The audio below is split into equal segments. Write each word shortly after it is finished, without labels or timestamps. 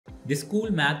This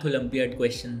cool math Olympiad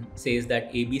question says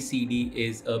that ABCD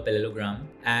is a parallelogram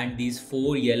and these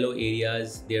four yellow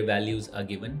areas, their values are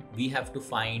given. We have to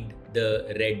find the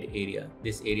red area,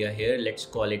 this area here, let's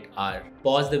call it R.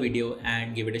 Pause the video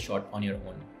and give it a shot on your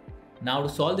own. Now to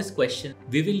solve this question,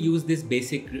 we will use this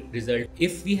basic result.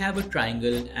 If we have a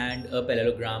triangle and a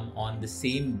parallelogram on the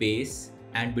same base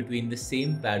and between the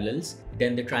same parallels,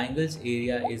 then the triangle's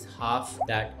area is half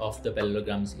that of the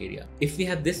parallelogram's area. If we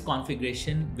have this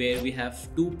configuration where we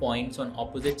have 2 points on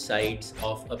opposite sides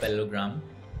of a parallelogram,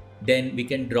 then we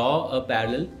can draw a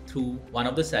parallel through one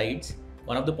of the sides,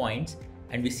 one of the points,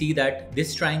 and we see that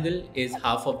this triangle is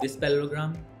half of this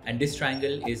parallelogram and this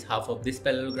triangle is half of this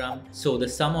parallelogram. So the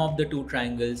sum of the two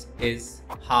triangles is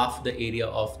half the area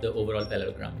of the overall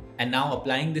parallelogram. And now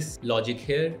applying this logic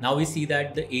here, now we see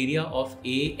that the area of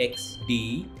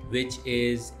AXD, which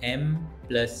is M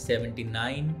plus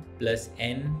 79 plus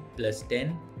N plus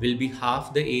 10, will be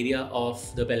half the area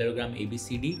of the parallelogram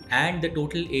ABCD, and the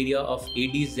total area of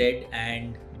ADZ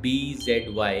and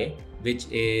BZY, which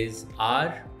is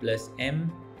R plus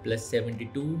M plus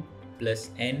 72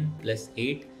 plus N plus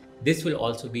 8. This will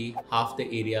also be half the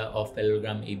area of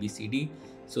parallelogram ABCD.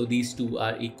 So these two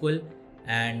are equal.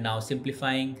 And now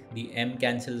simplifying, the M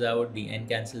cancels out, the N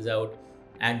cancels out.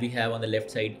 And we have on the left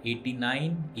side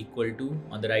 89 equal to,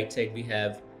 on the right side we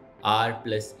have R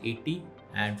plus 80.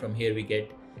 And from here we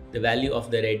get the value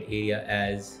of the red area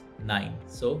as 9.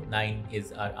 So 9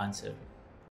 is our answer.